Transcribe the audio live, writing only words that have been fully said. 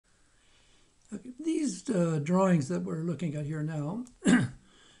Okay. These drawings that we're looking at here now,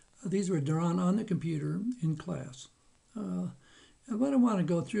 these were drawn on the computer in class. And what I want to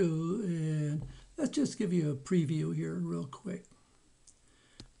go through, and let's just give you a preview here real quick.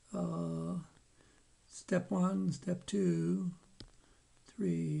 Step 1, step 2,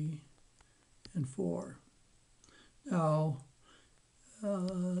 3, and 4. Now,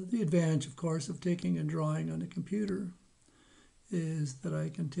 the advantage, of course, of taking a drawing on a computer is that I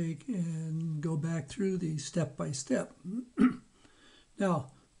can take and go back through these step by step.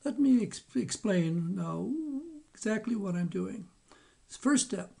 Now, let me explain now exactly what I'm doing. This first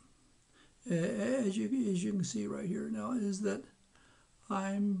step, as you can see right here now, is that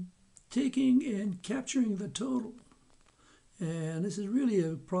I'm taking and capturing the total. And this is really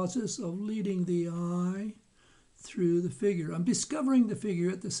a process of leading the eye through the figure. I'm discovering the figure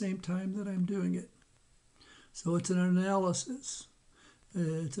at the same time that I'm doing it. So it's an analysis.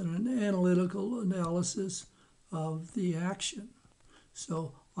 It's an analytical analysis of the action.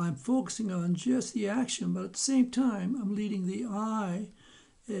 So I'm focusing on just the action, but at the same time, I'm leading the eye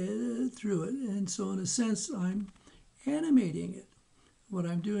through it. And so in a sense, I'm animating it. What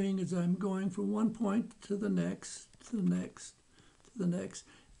I'm doing is I'm going from one point to the next, to the next, to the next,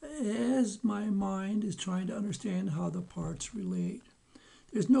 as my mind is trying to understand how the parts relate.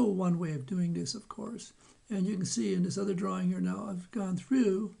 There's no one way of doing this, of course. And you can see in this other drawing here now, I've gone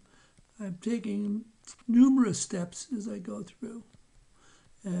through, I'm taking numerous steps as I go through.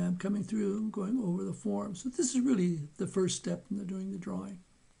 And I'm coming through and going over the form. So this is really the first step in doing the drawing.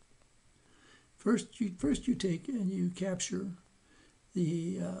 First you take and you capture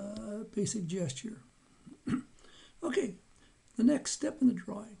the basic gesture. Okay, the next step in the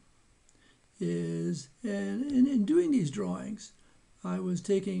drawing is, and in doing these drawings, I was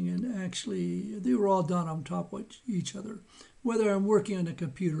taking and actually, they were all done on top of each other. Whether I'm working on a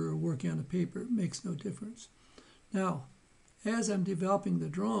computer or working on a paper, it makes no difference. Now, as I'm developing the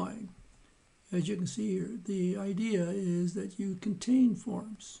drawing, as you can see here, the idea is that you contain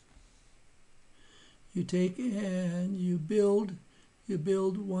forms. You take and you build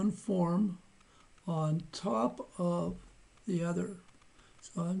one form on top of the other.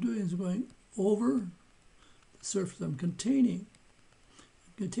 So I'm doing is going over the surface. I'm containing.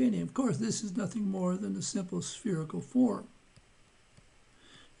 Of course, this is nothing more than a simple spherical form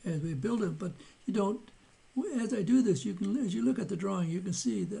as we build it. But you don't. As I do this, you can, as you look at the drawing, you can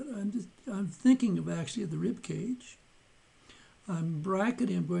see that I'm thinking of actually the rib cage. I'm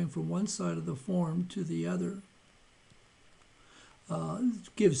bracketing. I'm going from one side of the form to the other.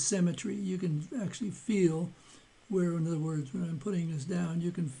 Gives symmetry. You can actually feel where, in other words, when I'm putting this down,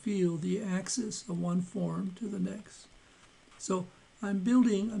 you can feel the axis of one form to the next. So I'm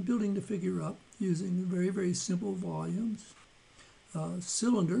building the figure up using very, very simple volumes,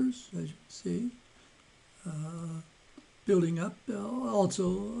 cylinders, as you can see, building up. Also,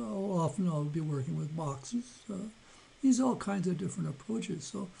 often I'll be working with boxes. These are all kinds of different approaches.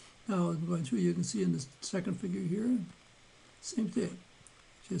 So now I'm going through, you can see in the second figure here, same thing,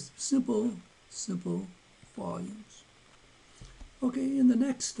 just simple volumes. Okay, in the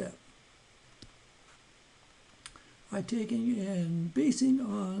next step, I'm taking and basing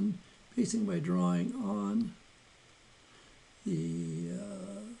my drawing on the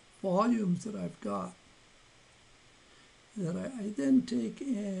volumes that I've got, that I then take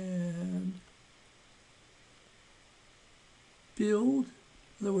and build.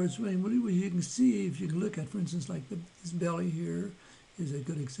 In other words, when you can see, if you can look at, for instance, like this belly here is a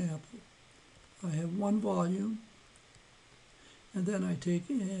good example. I have one volume, and then I take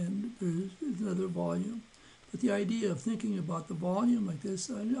and there's another volume. But the idea of thinking about the volume like this,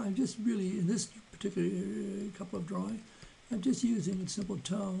 I'm just really, in this particular couple of drawings, I'm just using a simple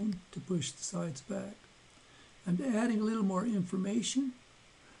tone to push the sides back. I'm adding a little more information,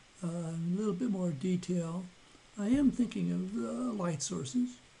 a little bit more detail. I am thinking of light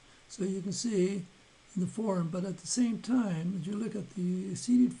sources, so you can see in the form, but at the same time, as you look at the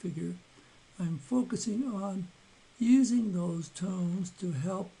seated figure, I'm focusing on using those tones to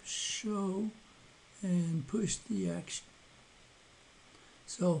help show and push the action.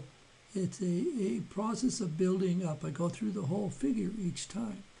 So it's a process of building up. I go through the whole figure each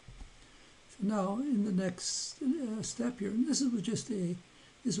time. So now in the next step here, and this was just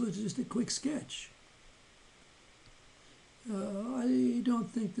a quick sketch. I don't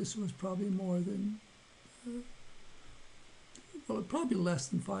think this was probably more than, well, probably less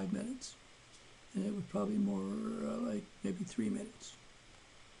than 5 minutes. And it was probably more like maybe 3 minutes.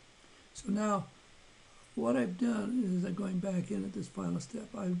 So now, what I've done is I'm going back in at this final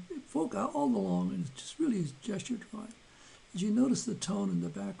step. I focus all along, and it's just really gesture drawing. As you notice the tone in the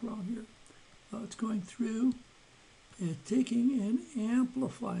background here, Well, it's going through, it's taking and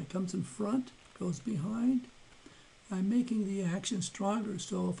amplifying. It comes in front, goes behind. I'm making the action stronger.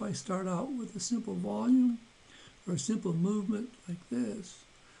 So if I start out with a simple volume or a simple movement like this,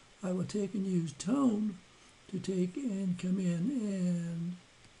 I will take and use tone to take and come in and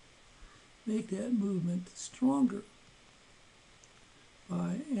make that movement stronger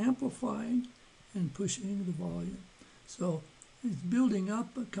by amplifying and pushing the volume. So it's building up,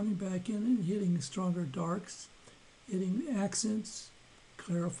 but coming back in and hitting stronger darks, hitting accents,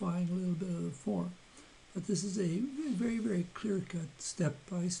 clarifying a little bit of the form. But this is a very, very clear-cut,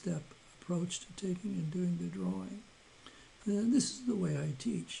 step-by-step approach to taking and doing the drawing. And this is the way I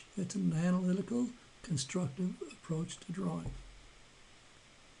teach. It's an analytical, constructive approach to drawing.